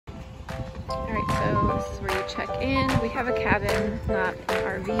Alright, so this is where you check in. We have a cabin, not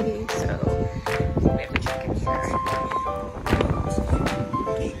an RV, so we have to check in here.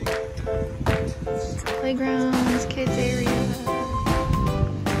 Playgrounds, kids area.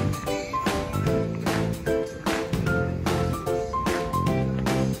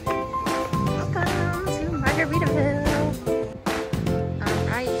 Welcome to Margaritaville.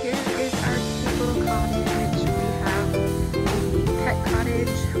 Alright, here is our cute little cottage. We have the pet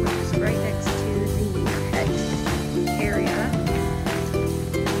cottage, which is right next to the pet area.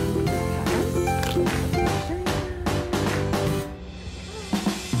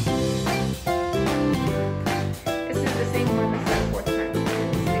 This is the same one as that fourth time.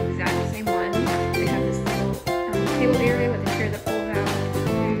 It's the exact same one. They have this little table area with a chair that pulls out,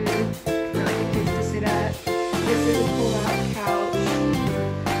 food for like the kids to sit at. This is a pull out couch.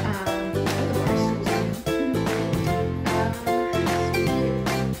 The bar stools.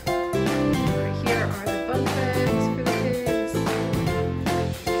 Right here are the bunk beds for the kids.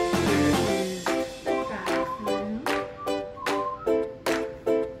 Here is the bathroom.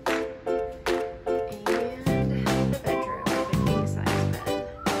 And the bedroom with a king size bed.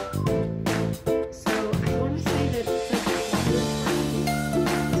 So I want to say that it's like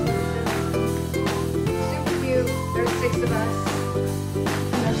super cute. There's 6 of us.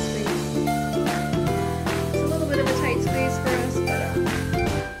 Enough space. It's a little bit of a tight space for us, but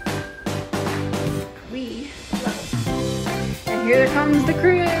we love it. And here comes the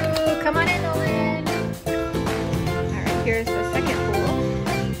crew. Come on in, Nolan. Alright, here's the second pool.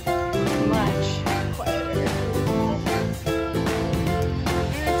 Much quieter.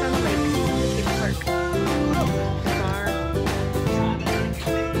 And it's on the lake, the cable park. The bar.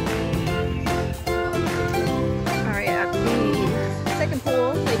 Alright, at the second pool,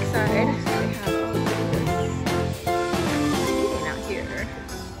 lakeside, they have all of this seating out here.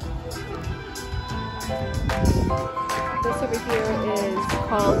 This over here is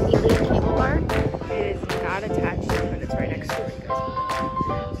called Elite Cable Bar. It is not attached, but it's right next door. You guys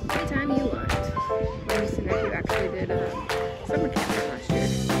can anytime you want. This nephew actually did summer camp there last year.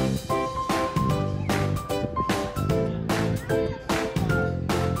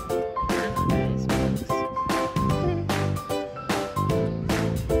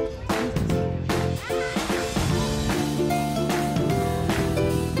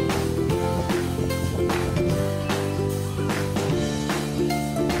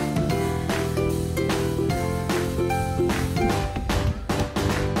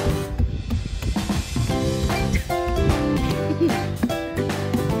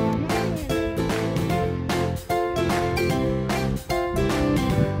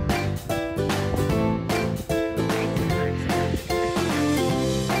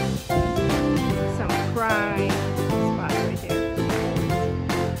 Some prime spots right there.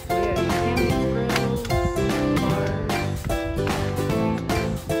 We have hammocks, grills, bars.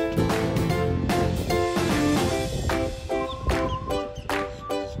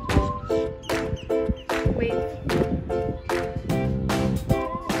 Wait.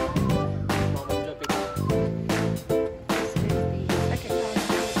 This is the second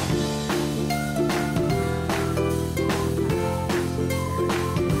house.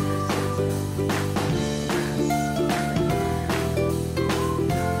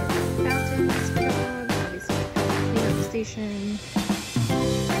 Fountains for dogs, obviously cleanup station.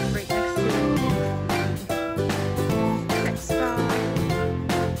 Right next to the pet spa.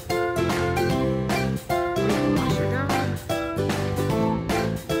 You can wash your dog.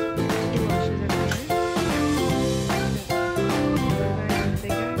 He washes every day.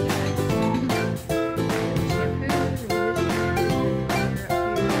 Big guy, nice. Shampoo,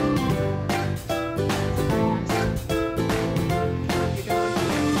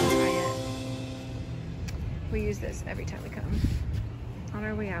 we use this every time we come. On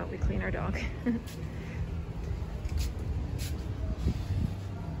our way out, we clean our dog.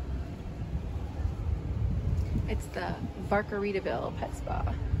 It's the Margaritaville Pet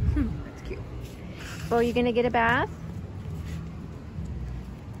Spa. That's cute. Well, you gonna get a bath?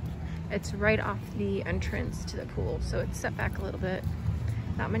 It's right off the entrance to the pool, so it's set back a little bit.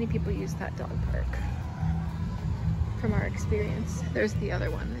 Not many people use that dog park from our experience. There's the other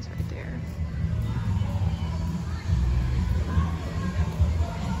one that's right there.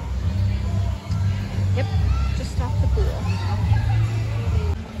 Yep, just off the pool.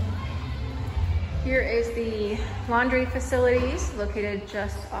 Here is the laundry facilities located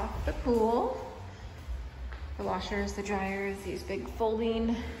just off the pool. The washers, the dryers, these big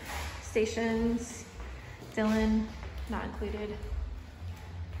folding stations. Dylan, not included.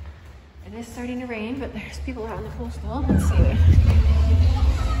 It is starting to rain, but there's people out in the pool still. Let's see.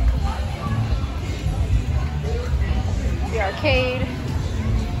 arcade.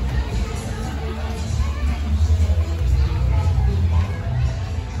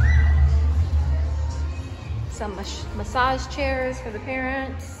 Some massage chairs for the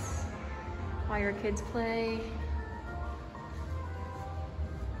parents while your kids play.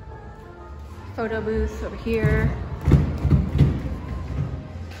 Photo booth over here.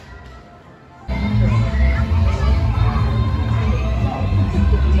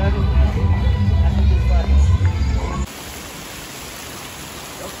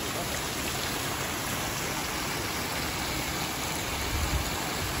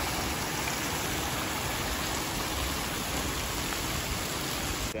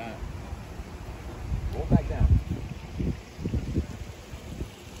 Yeah.